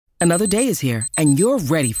Another day is here, and you're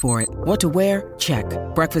ready for it. What to wear? Check.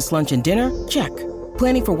 Breakfast, lunch, and dinner? Check.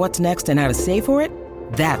 Planning for what's next and how to save for it?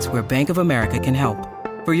 That's where Bank of America can help.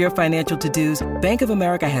 For your financial to-dos, Bank of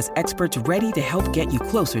America has experts ready to help get you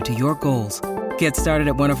closer to your goals. Get started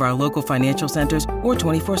at one of our local financial centers or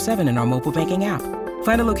 24/7 in our mobile banking app.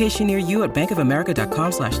 Find a location near you at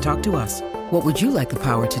bankofamerica.com/talktous. What would you like the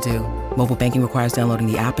power to do? Mobile banking requires downloading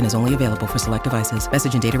the app and is only available for select devices.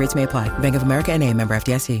 Message and data rates may apply. Bank of America N.A., member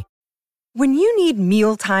FDIC. When you need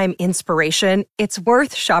mealtime inspiration, it's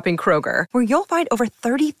worth shopping Kroger, where you'll find over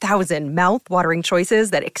 30,000 mouth-watering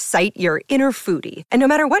choices that excite your inner foodie. And no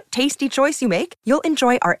matter what tasty choice you make, you'll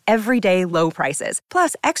enjoy our everyday low prices,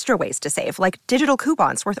 plus extra ways to save, like digital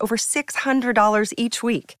coupons worth over $600 each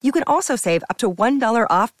week. You can also save up to $1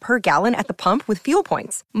 off per gallon at the pump with fuel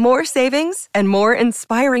points. More savings and more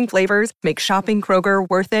inspiring flavors make shopping Kroger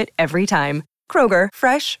worth it every time. Kroger,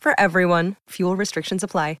 fresh for everyone. Fuel restrictions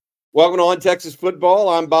apply. Welcome on Texas Football.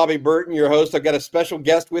 I'm Bobby Burton, your host. I've got a special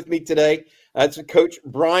guest with me today. It's Coach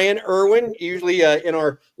Brian Irwin. Usually in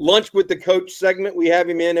our Lunch with the Coach segment, we have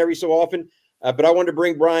him in every so often. But I wanted to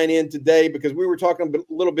bring Brian in today because we were talking a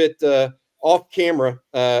little bit off camera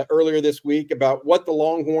earlier this week about what the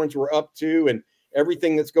Longhorns were up to and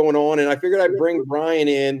everything that's going on. And I figured I'd bring Brian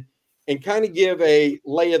in and kind of give a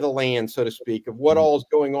lay of the land, so to speak, of what all is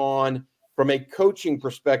going on from a coaching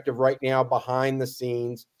perspective right now behind the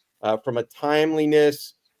scenes. From a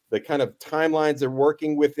timeliness, the kind of timelines they're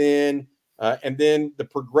working within, and then the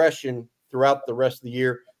progression throughout the rest of the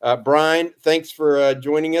year. Brian, thanks for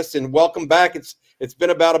joining us, and welcome back. It's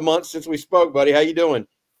been about a month since we spoke, buddy. How you doing?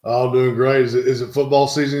 Oh, doing great. Is it football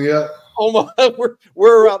season yet? Almost.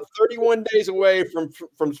 We're about 31 days away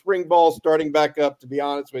from spring ball starting back up, to be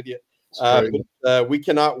honest with you. But we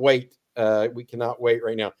cannot wait. We cannot wait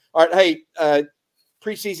right now. All right, hey.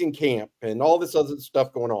 Preseason camp and all this other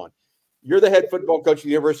stuff going on. You're the head football coach at the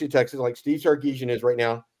University of Texas, like Steve Sarkisian is right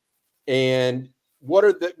now. And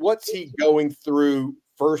what's he going through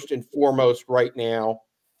first and foremost right now?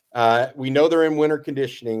 We know they're in winter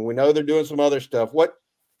conditioning. We know they're doing some other stuff.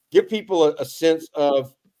 Give people a sense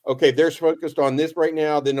of, okay, they're focused on this right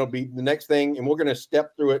now, then it'll be the next thing, and we're going to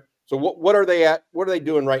step through it. So what are they at? What are they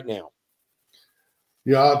doing right now?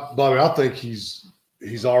 Yeah, Bobby, I think he's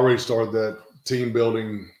already started that team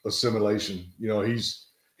building assimilation. You know, he's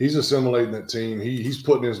assimilating that team. He's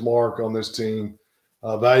putting his mark on this team,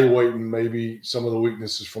 evaluating maybe some of the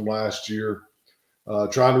weaknesses from last year,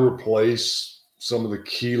 trying to replace some of the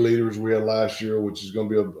key leaders we had last year, which is going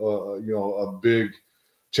to be a big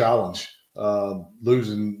challenge,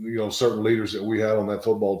 losing certain leaders that we had on that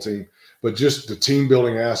football team. But just the team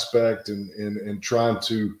building aspect and trying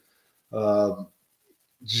to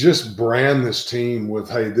just brand this team with,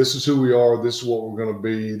 hey, this is who we are. This is what we're going to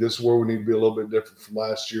be. This is where we need to be a little bit different from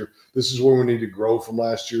last year. This is where we need to grow from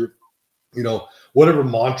last year. Whatever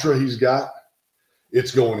mantra he's got,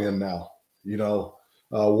 it's going in now,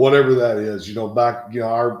 whatever that is, back,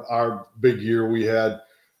 our big year we had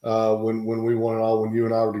when we won it all, when you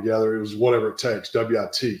and I were together, it was whatever it takes,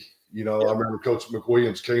 WIT. I remember Coach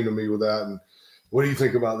McWilliams came to me with that. And what do you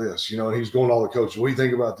think about this? And he's going to all the coaches. What do you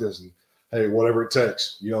think about this? And hey, whatever it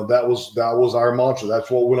takes, that was our mantra. That's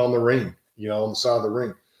what went on the ring, on the side of the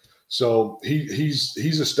ring. So he's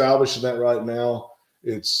establishing that right now.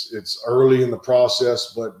 It's early in the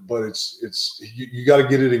process, but it's you got to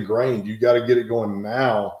get it ingrained. You got to get it going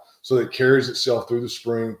now so that it carries itself through the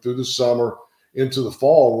spring, through the summer, into the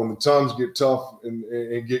fall. When the times get tough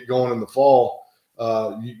and get going in the fall,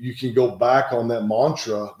 you can go back on that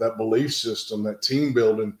mantra, that belief system, that team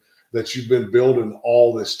building that you've been building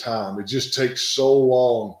all this time. It just takes so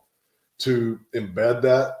long to embed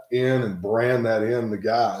that in and brand that in the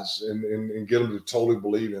guys and get them to totally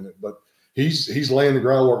believe in it. But he's laying the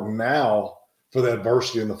groundwork now for the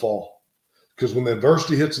adversity in the fall. Because when the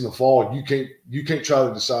adversity hits in the fall, you can't try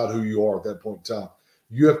to decide who you are at that point in time.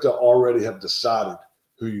 You have to already have decided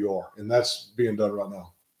who you are, and that's being done right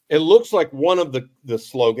now. It looks like one of the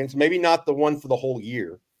slogans, maybe not the one for the whole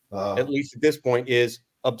year, at least at this point, is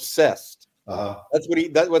obsessed. That's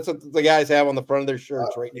what the guys have on the front of their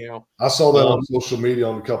shirts right now. I saw that on social media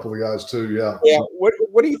on a couple of the guys too. Yeah.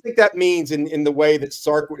 What do you think that means in the way that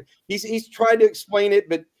Sark would? He's tried to explain it,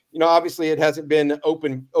 but obviously it hasn't been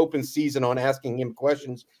open season on asking him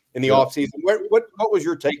questions in the off season. What was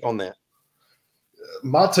your take on that?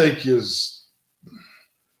 My take is,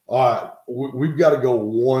 all right, we've got to go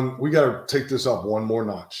we got to take this up one more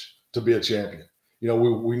notch to be a champion. We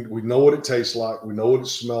know what it tastes like. We know what it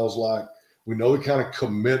smells like. We know the kind of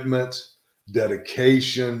commitment,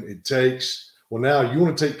 dedication it takes. Well, now you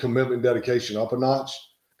want to take commitment and dedication up a notch,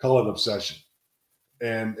 call it obsession.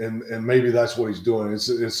 and maybe that's what he's doing.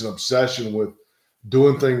 It's an obsession with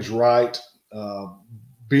doing things right,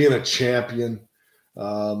 being a champion,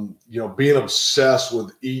 being obsessed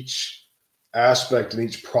with each aspect and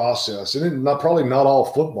each process. And probably not all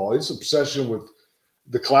football. It's obsession with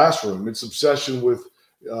the classroom. It's obsession with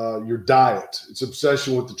your diet. It's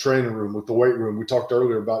obsession with the training room, with the weight room. We talked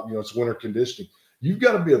earlier about, it's winter conditioning. You've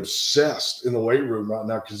got to be obsessed in the weight room right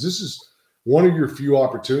now, because this is one of your few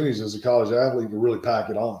opportunities as a college athlete to really pack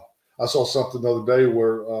it on. I saw something the other day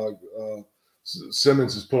where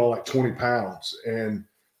Simmons has put on like 20 pounds. And,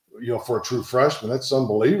 for a true freshman, that's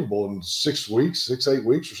unbelievable in 6 weeks, 8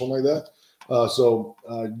 weeks or something like that. So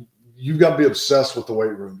you've got to be obsessed with the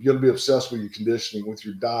weight room. You got to be obsessed with your conditioning, with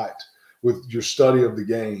your diet, with your study of the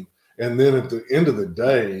game. And then at the end of the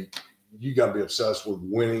day, you got to be obsessed with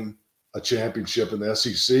winning a championship in the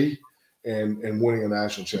SEC and winning a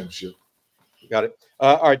national championship. Got it.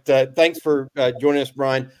 All right. Thanks for joining us,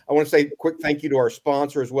 Brian. I want to say a quick thank you to our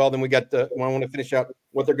sponsor as well. Then I want to finish out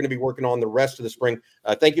what they're going to be working on the rest of the spring.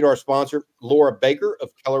 Thank you to our sponsor, Laura Baker of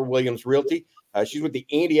Keller Williams Realty. She's with the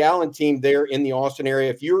Andy Allen team there in the Austin area.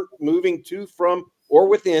 If you're moving to, from, or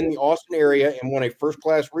within the Austin area and want a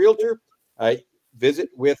first-class realtor, visit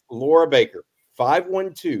with Laura Baker,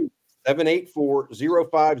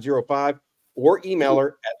 512-784-0505, or email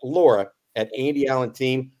her at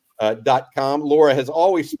laura@andyallenteam.com. Laura has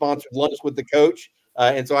always sponsored Lunch with the Coach,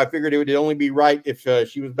 and so I figured it would only be right if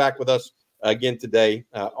she was back with us again today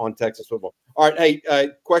on Texas football. All right,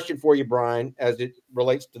 hey, question for you, Brian, as it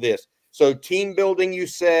relates to this. So team building, you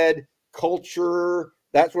said, culture,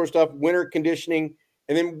 that sort of stuff, winter conditioning,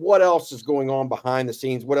 and then what else is going on behind the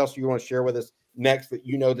scenes? What else do you want to share with us next that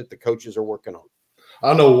that the coaches are working on?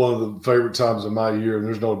 I know one of the favorite times of my year, and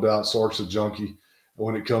there's no doubt Sark's a junkie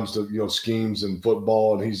when it comes to schemes and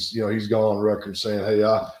football, and he's gone on record saying, "Hey,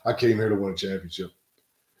 I came here to win a championship,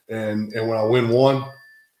 and when I win one,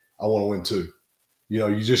 I want to win two."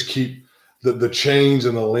 You just keep the chains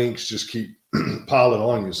and the links just keep piling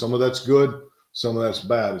on you. Some of that's good, some of that's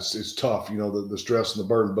bad. It's tough, the stress and the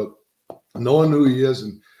burden, but knowing who he is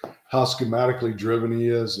and how schematically driven he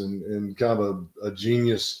is, and kind of a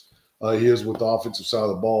genius he is with the offensive side of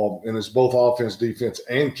the ball, and it's both offense, defense,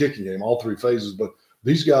 and kicking game, all three phases. But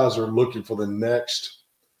these guys are looking for the next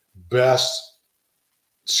best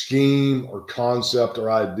scheme or concept or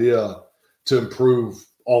idea to improve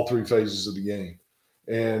all three phases of the game.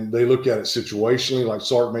 And they look at it situationally, like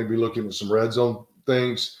Sark may be looking at some red zone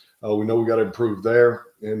things. We know we got to improve there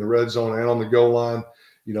in the red zone and on the goal line.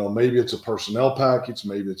 Maybe it's a personnel package,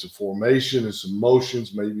 maybe it's a formation, it's some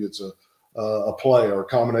motions, maybe it's a play or a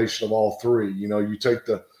combination of all three. You take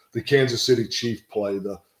the Kansas City Chief play,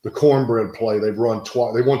 the cornbread play. They've run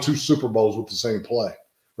twice. They won 2 Super Bowls with the same play,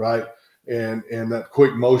 right? And that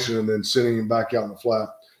quick motion and then sending him back out in the flat.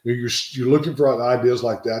 You're looking for ideas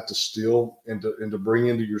like that to steal and to bring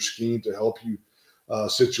into your scheme to help you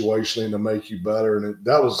situationally and to make you better. And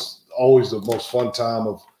that was always the most fun time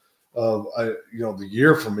of the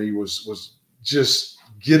year for me was just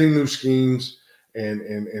getting new schemes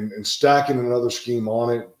and stacking another scheme on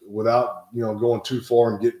it without going too far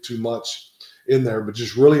and get too much in there, but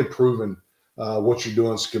just really improving what you're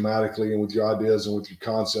doing schematically and with your ideas and with your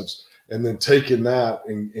concepts, and then taking that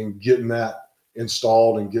and getting that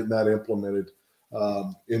installed and getting that implemented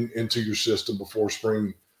into your system before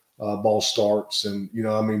spring ball starts. And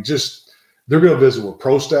just they're going to visit with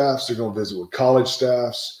pro staffs, they're going to visit with college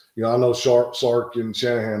staffs. I know Sark and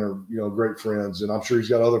Shanahan are great friends, and I'm sure he's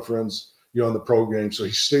got other friends in the pro game. So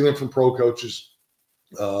he's stealing from pro coaches,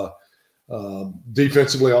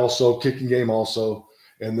 defensively also, kicking game also.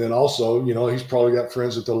 And then also, he's probably got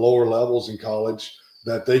friends at the lower levels in college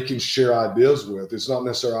that they can share ideas with. It's not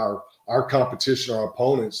necessarily our competition, our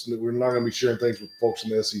opponents. We're not going to be sharing things with folks in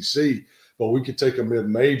the SEC, but we could take a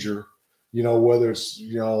mid-major, whether it's,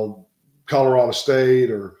 Colorado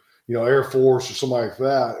State or, Air Force or somebody like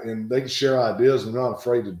that, and they can share ideas and they're not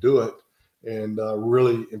afraid to do it and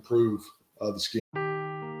really improve the scheme.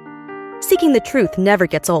 Seeking the truth never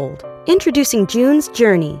gets old. Introducing June's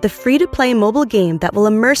Journey, the free-to-play mobile game that will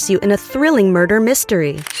immerse you in a thrilling murder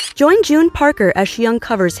mystery. Join June Parker as she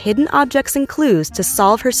uncovers hidden objects and clues to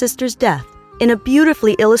solve her sister's death in a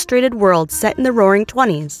beautifully illustrated world set in the Roaring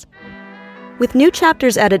 '20s. With new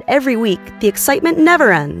chapters added every week, the excitement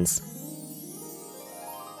never ends.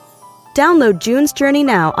 Download June's Journey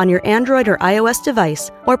now on your Android or iOS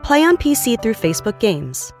device, or play on PC through Facebook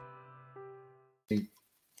Games.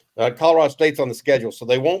 Colorado State's on the schedule, so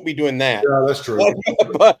they won't be doing that. Yeah, that's true.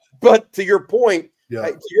 But to your point,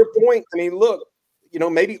 I mean, look,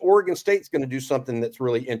 maybe Oregon State's going to do something that's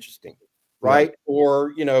really interesting, right? Yeah.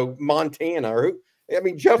 Or Montana, or I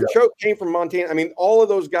mean, Jeff Choate came from Montana. I mean, all of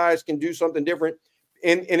those guys can do something different.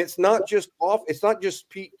 And it's not just it's not just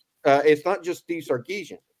Pete, it's not just Steve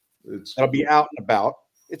Sarkisian. That'll be out and about.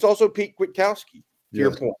 It's also Pete Kwiatkowski, to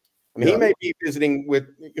your point. I mean, he may be visiting with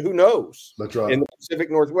who knows. That's right. In the Pacific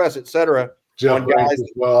Northwest, et cetera. Jeff guys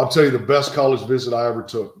as well. I'll tell you the best college visit I ever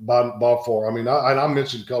took by far. I mean, I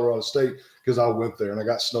mentioned Colorado State because I went there and I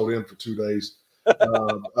got snowed in for 2 days.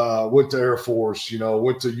 Went to Air Force,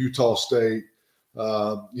 went to Utah State,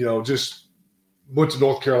 just went to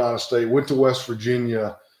North Carolina State, went to West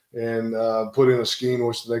Virginia, and put in a scheme,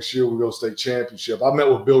 which the next year we go to state championship. I met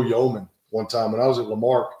with Bill Yeoman one time when I was at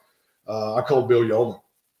Lamarck. I called Bill Yeoman,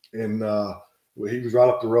 and he was right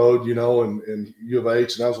up the road, and U of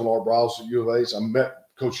H, and that was when Art Browse was at U of H. I met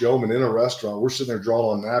Coach Yeoman in a restaurant. We're sitting there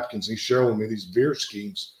drawing on napkins. He's sharing with me these beer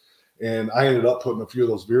schemes, and I ended up putting a few of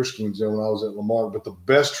those beer schemes in when I was at Lamarck. But the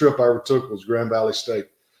best trip I ever took was Grand Valley State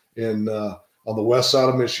on the west side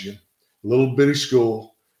of Michigan, little bitty school.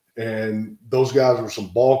 And those guys were some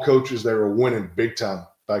ball coaches. They were winning big time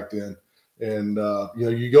back then. And,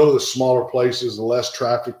 you go to the smaller places, the less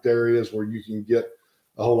trafficked areas where you can get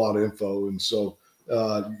a whole lot of info. And so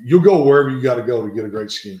you'll go wherever you got to go to get a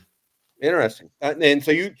great scheme. Interesting. And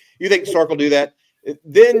so you think Sark will do that?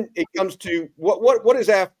 Then it comes to what is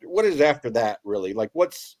after that really? Like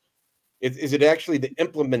is it actually the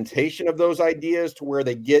implementation of those ideas to where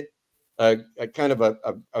they get a kind of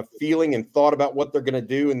a feeling and thought about what they're going to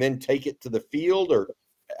do and then take it to the field, or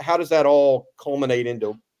how does that all culminate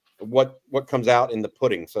into what comes out in the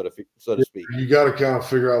pudding, so to speak? You got to kind of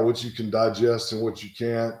figure out what you can digest and what you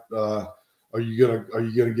can't. Are you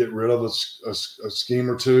gonna get rid of a scheme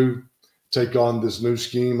or two, take on this new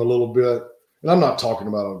scheme a little bit? And I'm not talking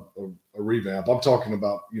about a revamp. I'm talking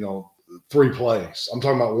about 3 plays. I'm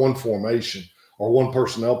talking about one formation or one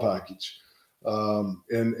personnel package.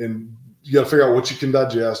 And you got to figure out what you can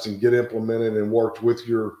digest and get implemented and worked with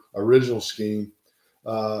your original scheme.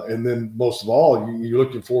 And then most of all, you're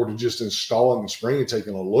looking forward to just installing the spring and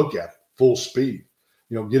taking a look at it full speed.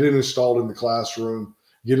 Get it installed in the classroom,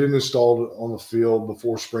 get it installed on the field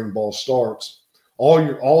before spring ball starts.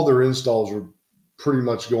 All their installs are pretty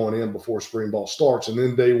much going in before spring ball starts. And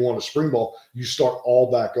then day one of spring ball, you start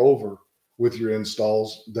all back over with your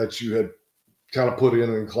installs that you had kind of put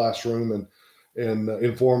in the classroom and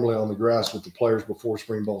informally on the grass with the players before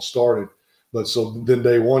spring ball started. But so then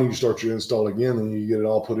day one, you start your install again and you get it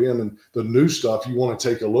all put in. And the new stuff, you want to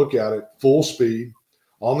take a look at it full speed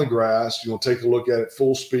on the grass. You want to take a look at it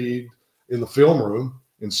full speed in the film room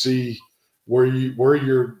and see where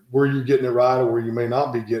you're getting it right or where you may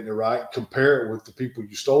not be getting it right. Compare it with the people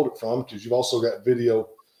you stole it from, because you've also got video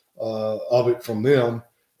of it from them,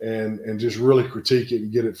 and just really critique it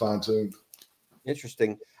and get it fine-tuned.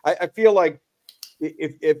 Interesting. I feel like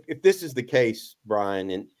if this is the case,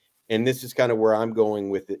 Brian, and this is kind of where I'm going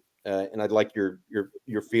with it, and I'd like your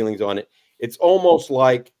feelings on it. It's almost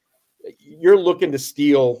like you're looking to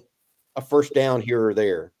steal a first down here or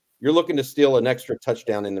there. You're looking to steal an extra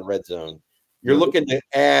touchdown in the red zone. You're looking to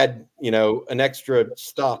add, an extra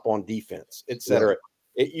stop on defense, et cetera.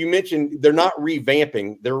 You mentioned they're not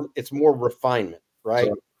revamping. It's more refinement, right?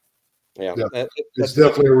 Sure. Yeah. It's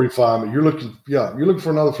definitely a refinement. You're looking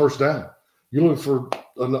for another first down. You're looking for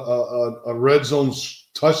a red zone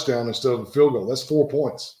touchdown instead of a field goal. That's 4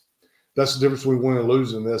 points. That's the difference between winning and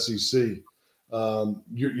losing in the SEC.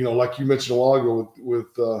 Like you mentioned a while ago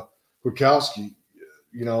with Kwiatkowski,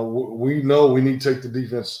 we know we need to take the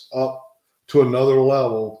defense up to another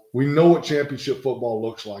level. We know what championship football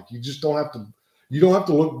looks like. You just don't have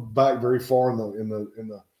to look back very far in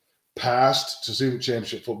the past to see what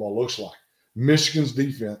championship football looks like. Michigan's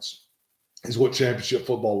defense is what championship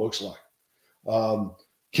football looks like.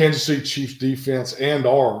 Kansas City Chiefs defense and the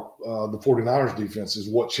 49ers defense is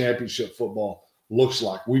what championship football looks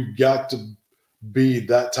like. We've got to be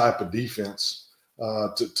that type of defense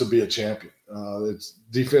to be a champion. It's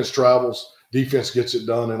defense travels. Defense gets it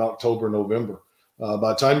done in October, November. By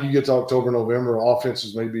the time you get to October, November,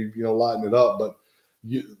 offenses may be lighting it up, but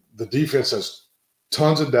the defense has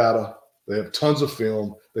tons of data. They have tons of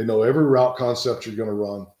film. They know every route concept you're going to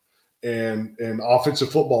run, and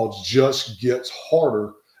offensive football just gets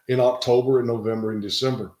harder in October and November and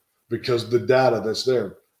December because the data that's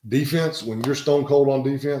there. Defense, when you're stone cold on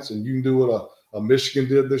defense and you can do what a Michigan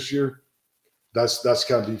did this year, that's the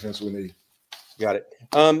kind of defense we need. Got it.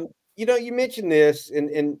 You mentioned this,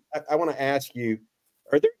 and I want to ask you,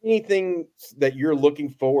 are there anything that you're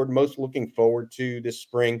most looking forward to this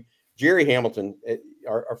spring? Jerry Hamilton,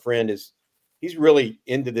 our friend, he's really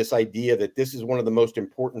into this idea that this is one of the most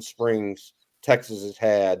important springs Texas has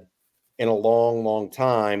had in a long, long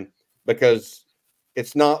time, because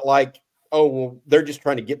it's not like, oh, well, they're just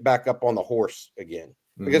trying to get back up on the horse again.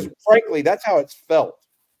 Because frankly, that's how it's felt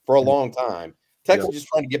for a long time. Texas just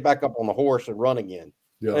trying to get back up on the horse and run again.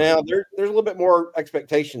 Now there's a little bit more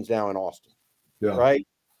expectations now in Austin, right?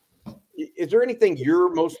 Is there anything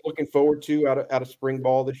you're most looking forward to out of spring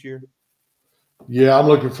ball this year? Yeah, I'm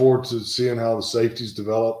looking forward to seeing how the safeties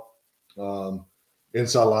develop,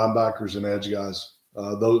 inside linebackers and edge guys.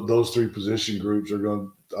 Those three position groups are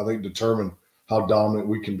going to, I think, determine how dominant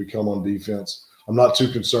we can become on defense. I'm not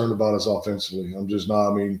too concerned about us offensively. I'm just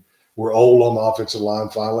not. I mean, we're old on the offensive line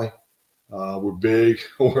finally. We're big.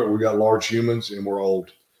 We got large humans, and we're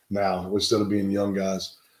old now instead of being young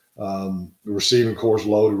guys. The receiving core's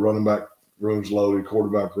loaded, running back room's loaded,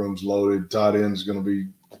 quarterback room's loaded, tight end's going to be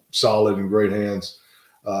solid and great hands.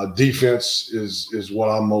 Defense is what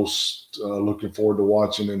I'm most looking forward to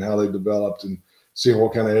watching and how they developed and seeing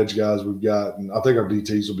what kind of edge guys we've got. And I think our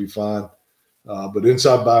DTs will be fine. But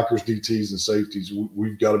inside backers, DTs, and safeties,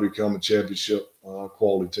 we've got to become a championship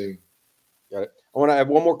quality team. Got it. I want to have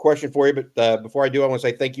one more question for you, but before I do, I want to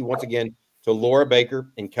say thank you once again to Laura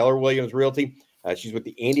Baker and Keller Williams Realty. She's with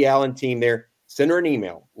the Andy Allen team there. Send her an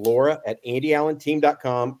email,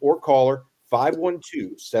 laura@andyallenteam.com, or call her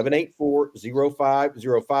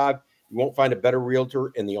 512-784-0505. You won't find a better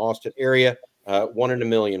realtor in the Austin area. 1 in a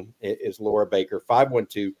million is Laura Baker,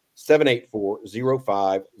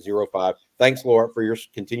 512-784-0505. Thanks, Laura, for your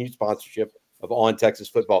continued sponsorship of On Texas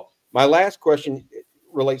Football. My last question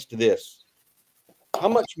relates to this. How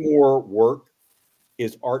much more work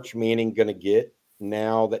is Arch Manning going to get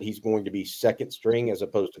now that he's going to be second string as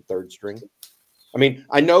opposed to third string? I mean,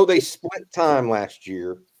 I know they split time last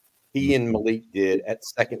year. He and Malik did at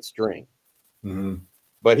second string.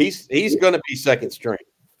 But he's going to be second string.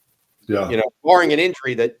 Yeah. You know, barring an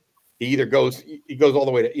injury that he goes all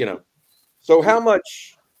the way to, So how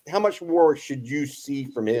much more should you see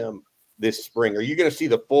from him this spring? Are you going to see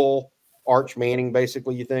the full Arch Manning,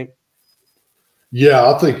 basically, you think?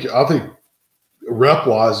 Yeah, I think rep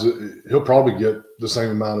wise, he'll probably get the same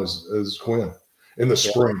amount as Quinn in the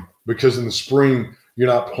spring, because in the spring you're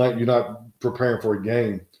not preparing for a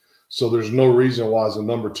game. So there's no reason why, as a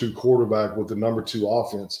number 2 quarterback with the number 2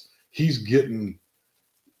 offense, he's getting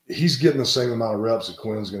the same amount of reps that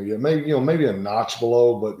Quinn's going to get. Maybe a notch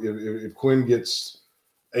below, but if Quinn gets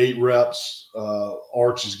 8 reps,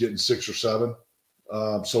 Arch is getting 6 or 7.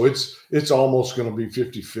 So it's almost going to be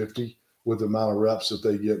 50-50 with the amount of reps that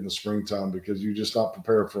they get in the springtime, because you're just not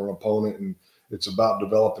prepared for an opponent, and it's about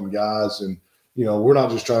developing guys. And, we're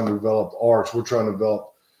not just trying to develop Arch. We're trying to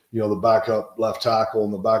develop, the backup left tackle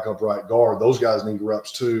and the backup right guard. Those guys need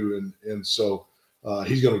reps too. And so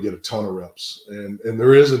he's going to get a ton of reps. And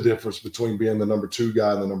there is a difference between being the number 2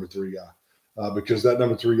 guy and the number 3 guy, because that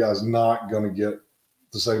number 3 guy is not going to get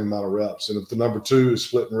the same amount of reps. And if the number 2 is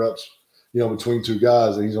splitting reps, between 2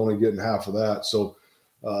 guys, then he's only getting half of that. So,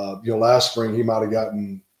 last spring he might have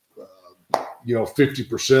gotten,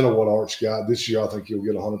 50% of what Arch got. This year, I think he'll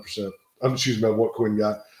get 100%. Excuse me, what Quinn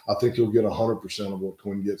got. I think he'll get 100% of what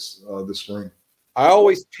Quinn gets this spring. I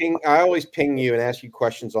always ping you and ask you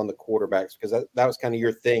questions on the quarterbacks, because that was kind of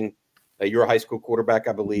your thing. You're a high school quarterback,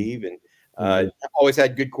 I believe, and always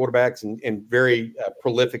had good quarterbacks and very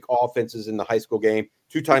prolific offenses in the high school game.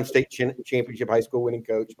 2-time state championship high school winning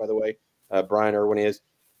coach, by the way. Brian Irwin is.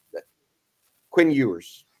 Quinn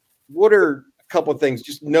Ewers, what are a couple of things,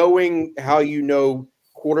 just knowing how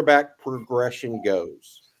quarterback progression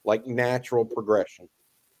goes, like natural progression?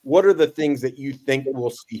 What are the things that you think we'll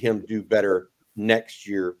see him do better next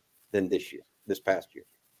year than this past year?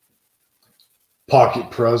 Pocket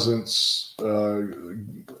presence,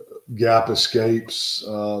 gap escapes,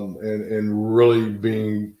 and really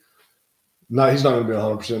being he's not going to be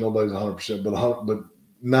 100%. Nobody's 100%, but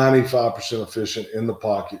 95% efficient in the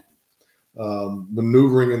pocket,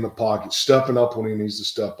 maneuvering in the pocket, stepping up when he needs to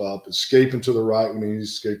step up, escaping to the right when he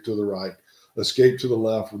needs to escape to the right, escape to the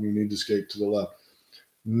left when you need to escape to the left.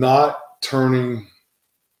 Not turning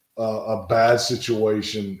a bad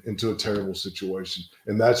situation into a terrible situation.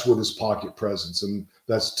 And that's with his pocket presence. And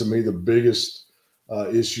that's, to me, the biggest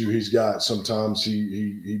issue he's got. Sometimes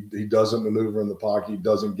he doesn't maneuver in the pocket. He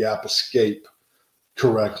doesn't gap escape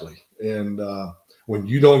correctly. And when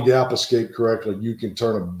you don't gap escape correctly, you can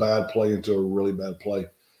turn a bad play into a really bad play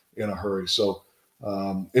in a hurry. So,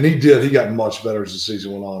 and he did. He got much better as the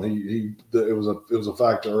season went on. It was a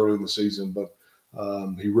factor early in the season, but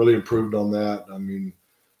he really improved on that. I mean,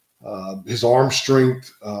 his arm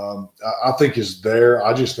strength, I think, is there.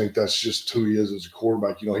 I just think that's just who he is as a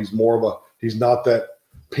quarterback. He's not that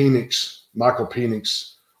Michael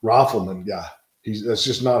Penix rifleman guy. That's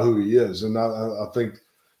just not who he is. And I think,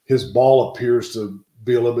 His ball appears to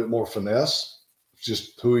be a little bit more finesse. It's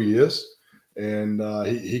just who he is. And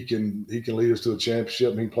he can lead us to a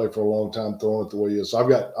championship, and he can play for a long time throwing it the way he is. So I've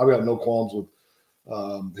got no qualms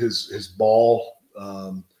with his ball,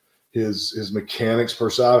 his mechanics per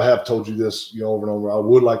se. I have told you this, over and over. I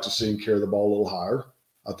would like to see him carry the ball a little higher.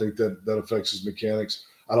 I think that affects his mechanics.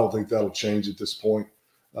 I don't think that'll change at this point.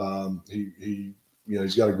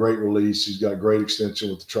 He's got a great release. He's got great extension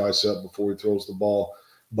with the tricep before he throws the ball.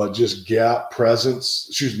 But just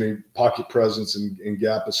pocket presence and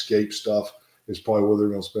gap escape stuff is probably where they're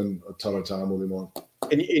going to spend a ton of time with him on.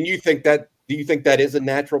 And you think that? Do you think that is a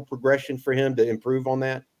natural progression for him to improve on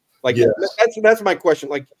that? Like, yes. That's my question.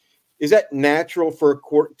 Like, is that natural for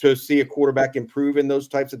to see a quarterback improve in those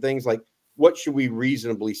types of things? Like, what should we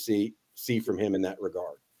reasonably see from him in that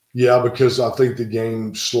regard? Yeah, because I think the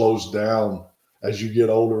game slows down as you get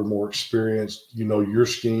older and more experienced. Your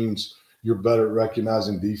schemes, you're better at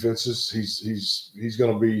recognizing defenses. He's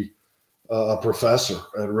going to be a professor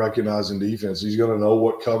at recognizing defense. He's going to know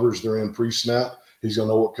what covers they're in pre-snap. He's going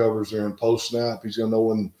to know what covers they're in post-snap. He's going to know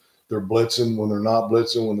when they're blitzing, when they're not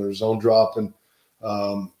blitzing, when they're zone dropping.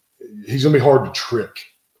 He's going to be hard to trick.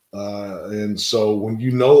 And so when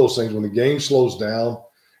you know those things, when the game slows down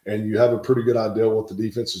and you have a pretty good idea what the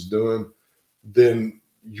defense is doing, then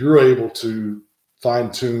you're able to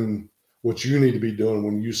fine-tune what you need to be doing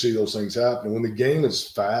when you see those things happen. When the game is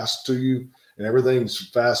fast to you and everything's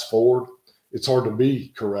fast forward, it's hard to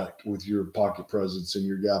be correct with your pocket presence and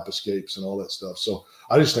your gap escapes and all that stuff. So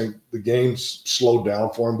I just think the game's slowed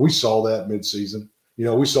down for him. We saw that midseason.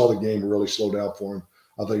 We saw the game really slow down for him,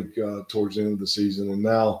 I think, towards the end of the season. And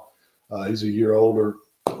now he's a year older.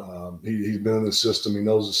 He's been in the system. He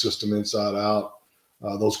knows the system inside out.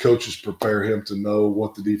 Those coaches prepare him to know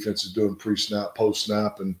what the defense is doing pre-snap,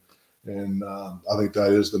 post-snap, and I think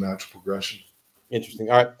that is the natural progression. Interesting.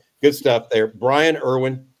 All right. Good stuff there. Brian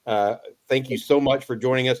Irwin, thank you so much for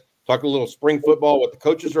joining us. Talk a little spring football, what the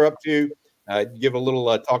coaches are up to, give a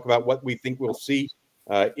little talk about what we think we'll see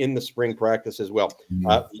in the spring practice as well.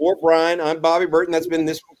 For Brian, I'm Bobby Burton. That's been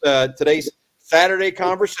today's Saturday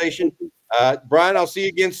conversation. Brian, I'll see you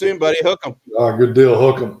again soon, buddy. Hook 'em. Good deal.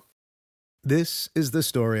 Hook 'em. This is the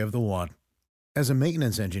story of the one. As a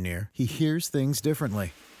maintenance engineer, he hears things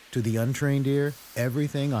differently. To the untrained ear,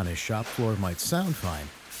 everything on his shop floor might sound fine,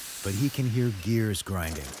 but he can hear gears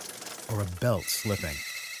grinding or a belt slipping.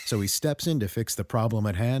 So he steps in to fix the problem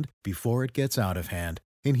at hand before it gets out of hand.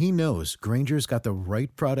 And he knows Grainger's got the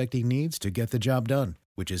right product he needs to get the job done,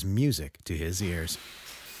 which is music to his ears.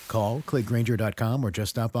 Call, click Grainger.com, or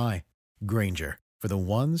just stop by. Grainger, for the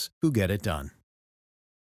ones who get it done.